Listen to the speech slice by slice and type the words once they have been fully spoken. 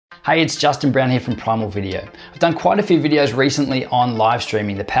Hey, it's Justin Brown here from Primal Video. I've done quite a few videos recently on live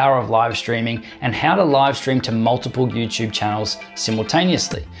streaming, the power of live streaming, and how to live stream to multiple YouTube channels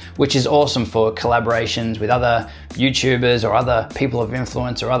simultaneously, which is awesome for collaborations with other YouTubers or other people of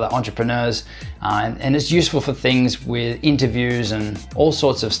influence or other entrepreneurs. And it's useful for things with interviews and all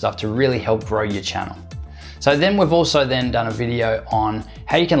sorts of stuff to really help grow your channel. So then we've also then done a video on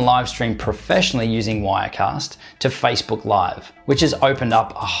how you can live stream professionally using Wirecast to Facebook Live, which has opened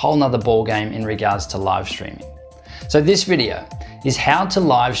up a whole nother ball game in regards to live streaming. So this video is how to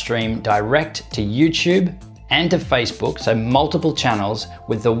live stream direct to YouTube and to Facebook, so multiple channels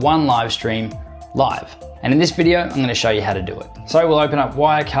with the one live stream live. And in this video, I'm going to show you how to do it. So we'll open up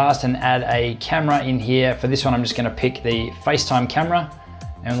Wirecast and add a camera in here. For this one, I'm just going to pick the FaceTime camera.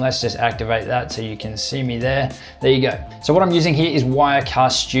 And let's just activate that so you can see me there. There you go. So what I'm using here is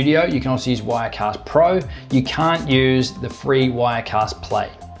Wirecast Studio. You can also use Wirecast Pro. You can't use the free Wirecast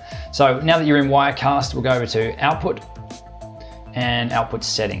Play. So now that you're in Wirecast, we'll go over to Output and Output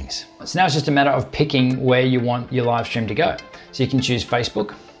Settings. So now it's just a matter of picking where you want your live stream to go. So you can choose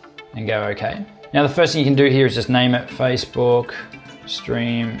Facebook and go OK. Now the first thing you can do here is just name it Facebook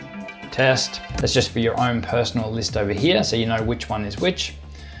Stream Test. That's just for your own personal list over here, so you know which one is which.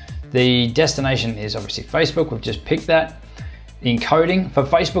 The destination is obviously Facebook, we've just picked that. Encoding, for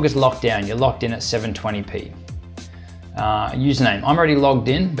Facebook it's locked down, you're locked in at 720p. Username, I'm already logged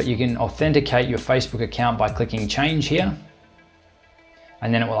in, but you can authenticate your Facebook account by clicking change here,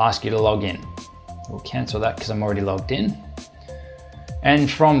 and then it will ask you to log in. We'll cancel that because I'm already logged in. And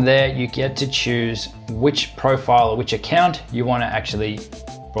from there, you get to choose which profile or which account you want to actually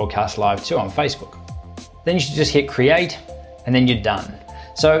broadcast live to on Facebook. Then you should just hit create, and then you're done.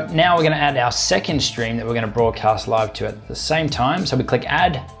 So now we're going to add our second stream that we're going to broadcast live to at the same time. So we click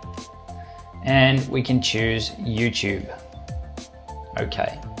add and we can choose YouTube.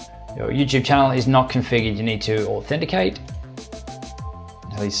 Okay, your YouTube channel is not configured. You need to authenticate.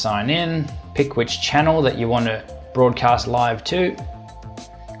 Please sign in, pick which channel that you want to broadcast live to.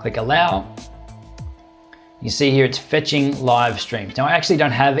 Click allow. You see here it's fetching live streams. Now I actually don't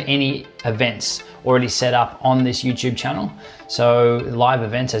have any events already set up on this YouTube channel. So live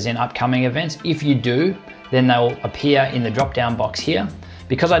events as in upcoming events. If you do, then they'll appear in the drop down box here.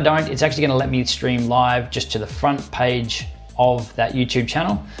 Because I don't, it's actually gonna let me stream live just to the front page of that YouTube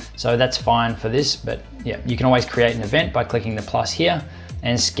channel. So that's fine for this, but yeah, you can always create an event by clicking the plus here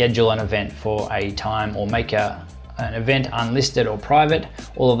and schedule an event for a time or make an event unlisted or private.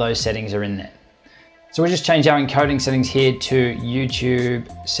 All of those settings are in there. So we'll just change our encoding settings here to YouTube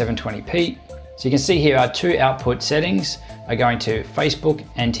 720p. So you can see here our two output settings are going to Facebook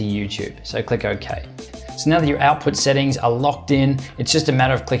and to YouTube. So click OK. So now that your output settings are locked in, it's just a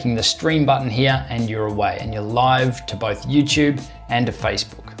matter of clicking the stream button here and you're away and you're live to both YouTube and to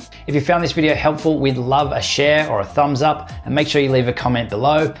Facebook. If you found this video helpful, we'd love a share or a thumbs up, and make sure you leave a comment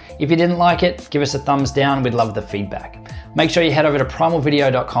below. If you didn't like it, give us a thumbs down. We'd love the feedback. Make sure you head over to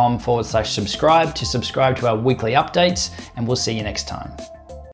primalvideo.com/subscribe to subscribe to our weekly updates, and we'll see you next time.